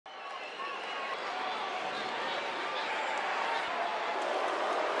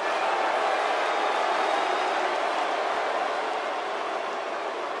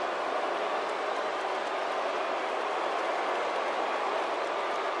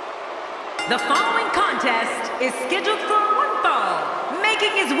The following contest is scheduled for one fall,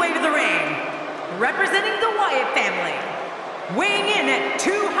 making his way to the ring, representing the Wyatt family, weighing in at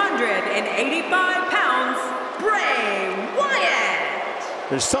 285 pounds, Bray Wyatt.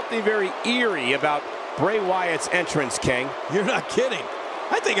 There's something very eerie about Bray Wyatt's entrance, King. You're not kidding.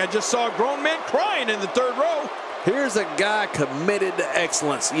 I think I just saw a grown man crying in the third row. Here's a guy committed to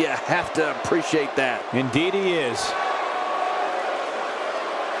excellence. You have to appreciate that. Indeed he is.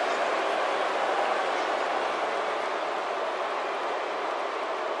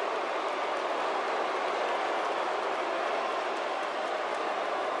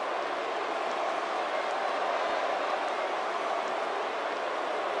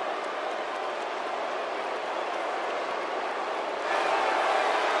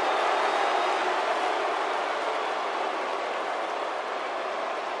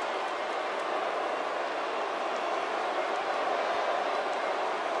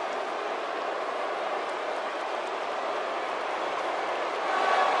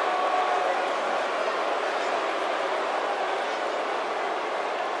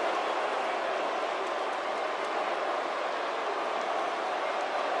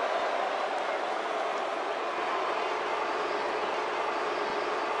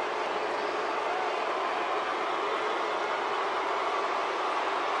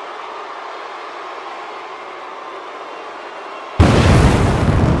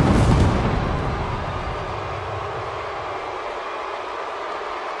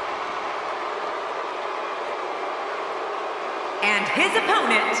 And his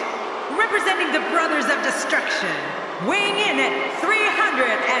opponent, representing the Brothers of Destruction, weighing in at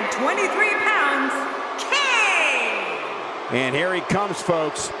 323 pounds, Kane! And here he comes,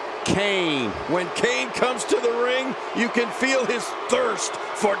 folks, Kane. When Kane comes to the ring, you can feel his thirst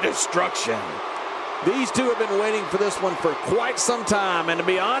for destruction. These two have been waiting for this one for quite some time, and to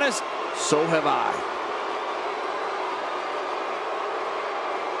be honest, so have I.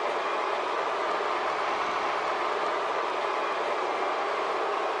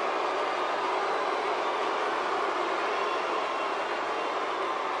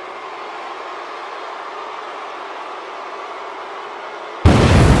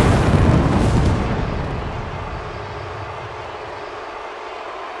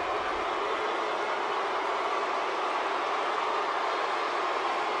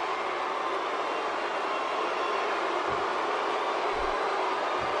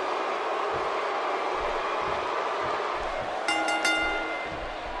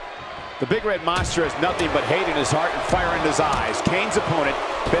 The Big Red Monster has nothing but hate in his heart and fire in his eyes. Kane's opponent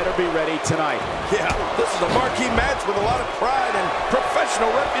better be ready tonight. Yeah, this is a marquee match with a lot of pride and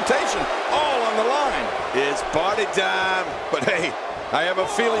professional reputation all on the line. It's party time. But hey, I have a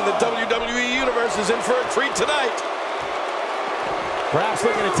feeling the WWE Universe is in for a treat tonight. Perhaps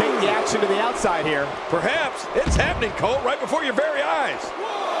looking to take the action to the outside here. Perhaps. It's happening, Cole, right before your very eyes.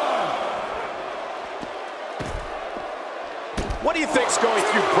 What do you think's going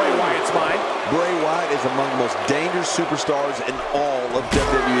through Bray Wyatt's mind? Bray Wyatt is among the most dangerous superstars in all of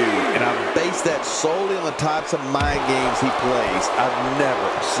WWE, and I base that solely on the types of mind games he plays. I've never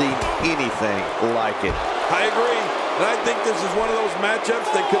seen anything like it. I agree, and I think this is one of those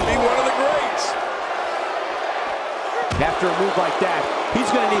matchups that could be one of the greats. After a move like that, he's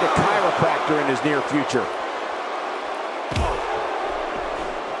going to need a chiropractor in his near future.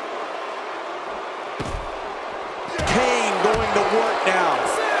 Work now.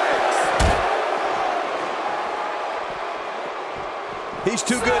 He's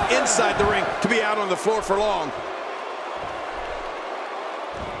too good inside the ring to be out on the floor for long.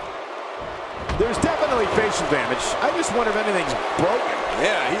 There's definitely facial damage. I just wonder if anything's broken.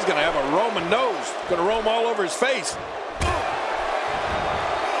 Yeah, he's going to have a Roman nose. Going to roam all over his face.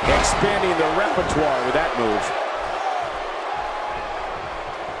 Expanding the repertoire with that move.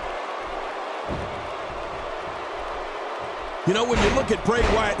 You know, when you look at Bray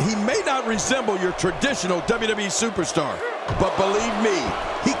Wyatt, he may not resemble your traditional WWE superstar. But believe me,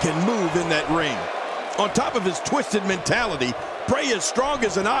 he can move in that ring. On top of his twisted mentality, Bray is strong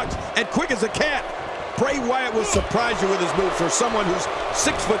as an ox and quick as a cat. Bray Wyatt will surprise you with his move for someone who's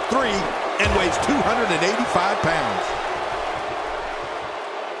 6'3" and weighs 285 pounds.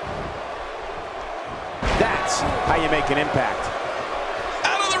 That's how you make an impact.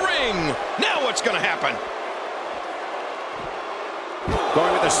 Out of the ring! Now what's going to happen?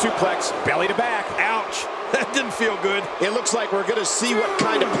 Going with a suplex, belly to back. Ouch. That didn't feel good. It looks like we're going to see what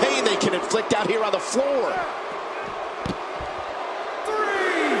kind of pain they can inflict out here on the floor.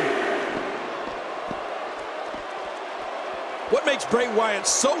 What makes Bray Wyatt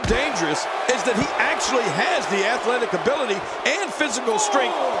so dangerous is that he actually has the athletic ability and physical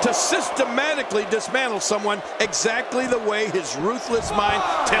strength to systematically dismantle someone exactly the way his ruthless mind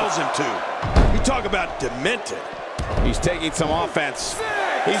tells him to. You talk about demented. He's taking some offense.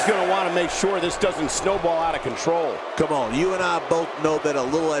 He's going to want to make sure this doesn't snowball out of control. Come on, you and I both know that a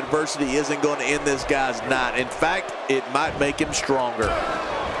little adversity isn't going to end this guy's night. In fact, it might make him stronger.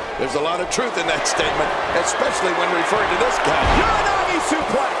 There's a lot of truth in that statement, especially when referring to this guy. Uranagi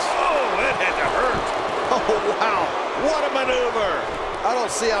suplex. Oh, that had to hurt. Oh, wow. What a maneuver. I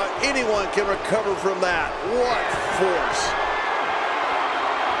don't see how anyone can recover from that. What force.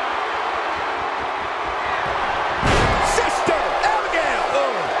 Sister Abigail.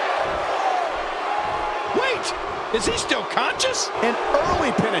 Oh. Wait, is he still conscious? An early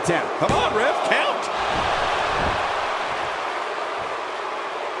pin attempt. Come on, ref, count.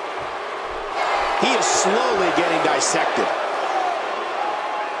 He is slowly getting dissected.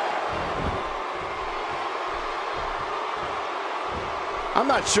 I'm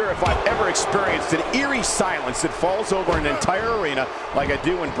not sure if I've ever experienced an eerie silence that falls over an entire arena like I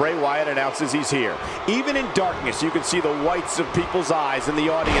do when Bray Wyatt announces he's here. Even in darkness, you can see the whites of people's eyes and the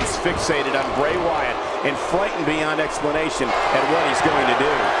audience fixated on Bray Wyatt and frightened beyond explanation at what he's going to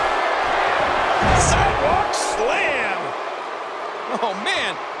do. Sidewalk slam. Oh,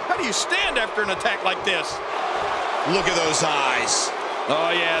 man. How do you stand after an attack like this? Look at those eyes.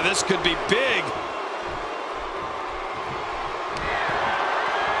 Oh, yeah, this could be big.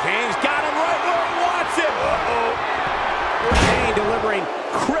 Kane's got him right where he wants him. Kane delivering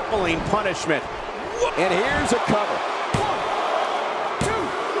crippling punishment. And here's a cover.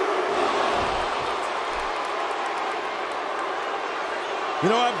 You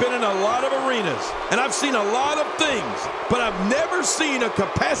know, I've been in a lot of arenas, and I've seen a lot of things, but I've never seen a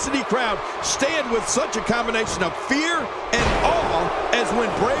capacity crowd stand with such a combination of fear and awe as when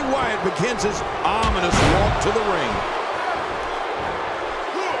Bray Wyatt begins his ominous walk to the ring.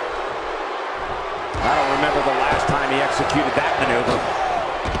 I don't remember the last time he executed that maneuver.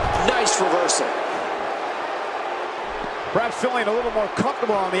 Nice reversal. Perhaps feeling a little more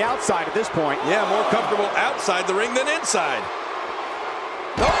comfortable on the outside at this point. Yeah, more comfortable outside the ring than inside.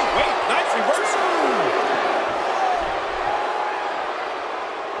 Oh, wait, nice reversal.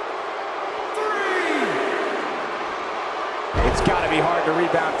 3. It's got to be hard to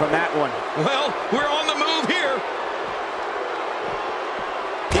rebound from that one. Well, we're on the move here.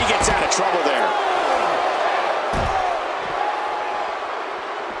 He gets out of trouble there.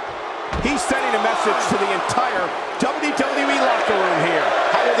 He's sending a message to the entire WWE locker room here.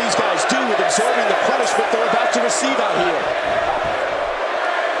 How will these guys do with absorbing the punishment they're about to receive out here?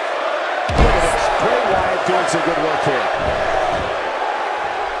 Bray Wyatt doing some good work here.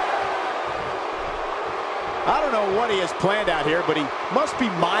 I don't know what he has planned out here, but he must be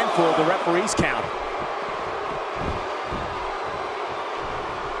mindful of the referee's count.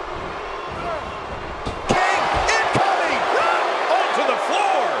 King incoming! Onto the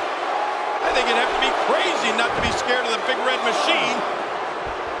floor! I think you'd have to be crazy not to be scared of the Big Red Machine.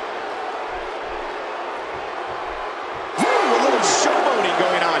 A little showboating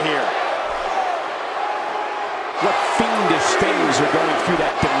going on here. What fiendish things are going through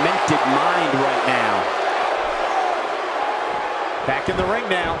that demented mind right now? Back in the ring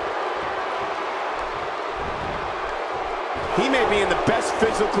now. He may be in the best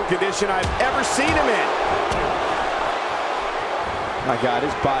physical condition I've ever seen him in. My God,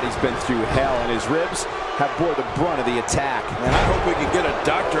 his body's been through hell, and his ribs have bore the brunt of the attack. And I hope we can get a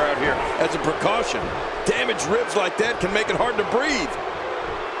doctor out here as a precaution. Damaged ribs like that can make it hard to breathe.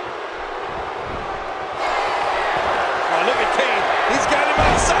 Look at Kane. He's got him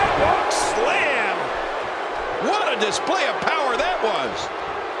on the sidewalk. Slam. What a display of power that was.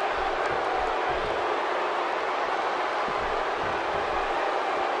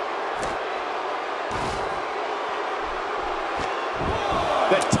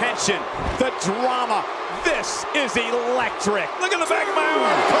 The tension, the drama. This is electric. Look at the back of my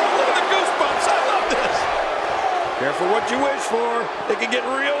arm. Cole, look at the goosebumps. I love this. Careful what you wish for. It can get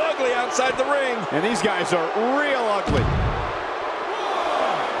real ugly outside the ring. And these guys are real ugly.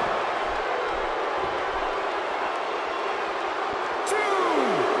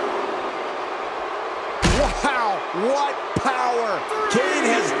 Wow, what power. Kane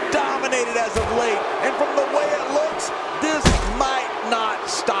has dominated as of late, and from the way it looks, this might not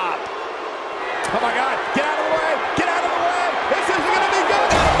stop. Oh my God, get out of the way, get out of the way. This isn't going to be good.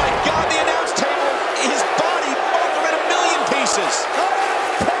 Oh my God, the announce table, his body broke him in a million pieces.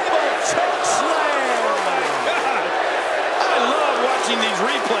 Table choke slam. Oh my God. I love watching these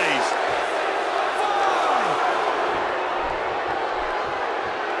replays.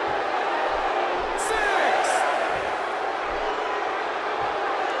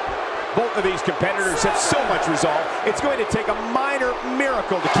 Both of these competitors have so much resolve, it's going to take a minor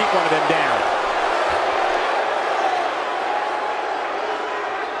miracle to keep one of them down.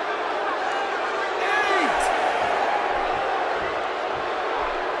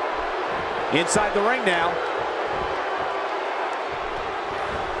 Inside the ring now.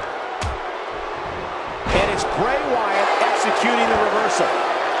 And it's Bray Wyatt executing the reversal.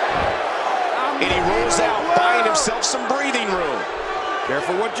 And he rolls out, buying himself some breathing room.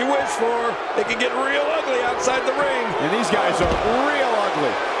 Careful what you wish for. It can get real ugly outside the ring. And these guys are real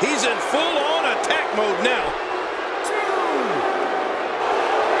ugly. He's in full-on attack mode now.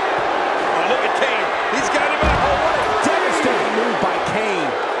 Oh, look at Kane. He's got him out. Oh, what a devastating move by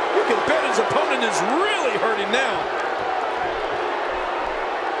Kane. You can bet his opponent is really hurting now.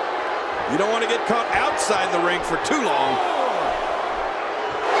 You don't want to get caught outside the ring for too long.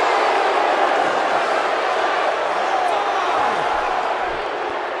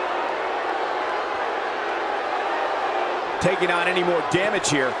 Taking on any more damage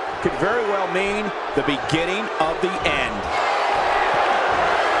here could very well mean the beginning of the end.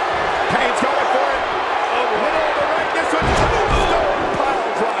 Kane's going for it. Oh, middle of the ring. This one's tombstone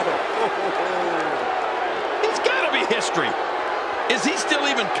pile driver. It's got to be history. Is he still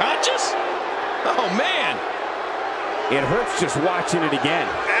even conscious? Oh, man. It hurts just watching it again.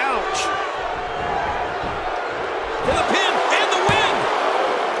 Ouch. For the pin and the win.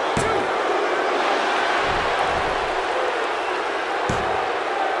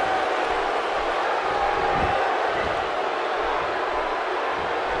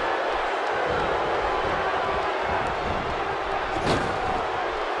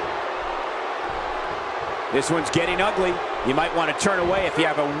 This one's getting ugly. You might want to turn away if you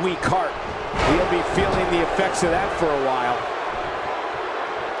have a weak heart. He'll be feeling the effects of that for a while.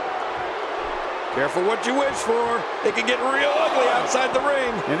 Careful what you wish for. It can get real ugly outside the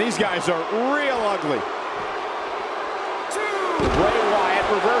ring. And these guys are real ugly. Bray Wyatt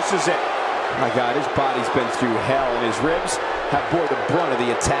reverses it. My God, his body's been through hell, and his ribs have bore the brunt of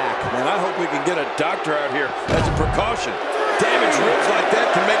the attack. Man, I hope we can get a doctor out here as a precaution. Damaged ribs like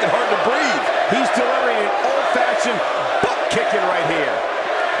that can make it hard to breathe. He's delivering an old-fashioned butt kicking right here.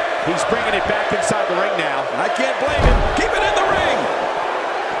 He's bringing it back inside the ring now. I can't blame him. Keep it in the ring.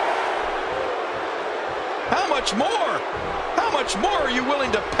 How much more? How much more are you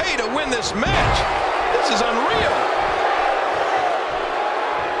willing to pay to win this match? This is unreal.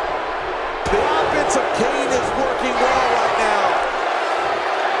 The offense of Kane is working well right now.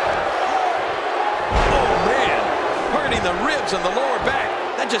 Oh, man. Hurting the ribs and the lower back.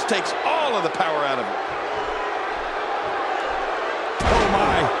 That just takes all of the power out of it. Oh,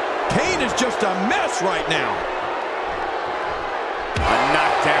 my. Kane is just a mess right now. A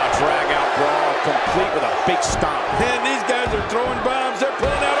knockdown, drag-out brawl, complete with a big stomp. And these guys are throwing bombs. They're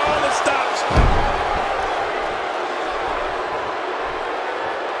pulling out all the stops.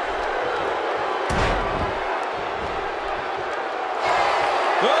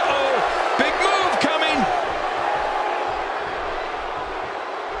 Uh-oh. Big move coming.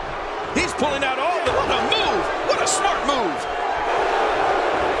 He's pulling out all the... What a move. What a smart move.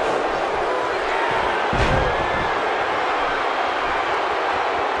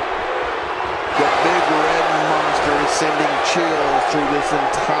 Sending chills through this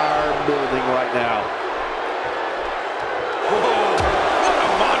entire building right now. Whoa, what a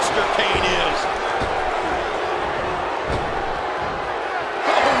monster Kane is.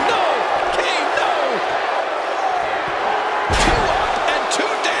 Oh, no! Kane, no! 2 up and 2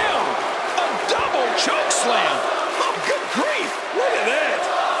 down. A double choke slam. Oh, good grief. Look at that.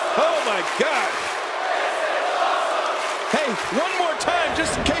 Oh, my God. Hey, one more time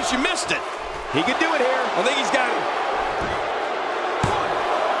just in case you missed it. He can do it here. I think he's got it.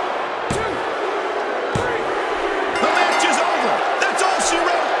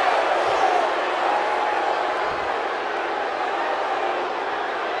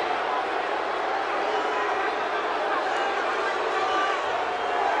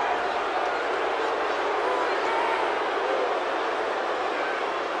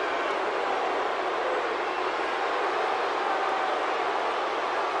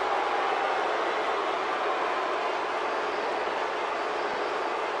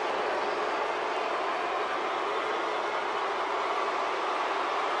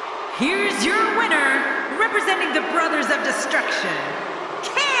 Here's your winner, representing the Brothers of Destruction,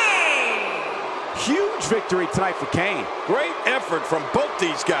 Kane! Huge victory tonight for Kane. Great effort from both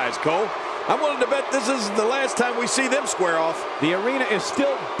these guys, Cole. I'm willing to bet this is the last time we see them square off. The arena is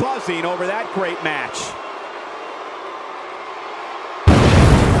still buzzing over that great match.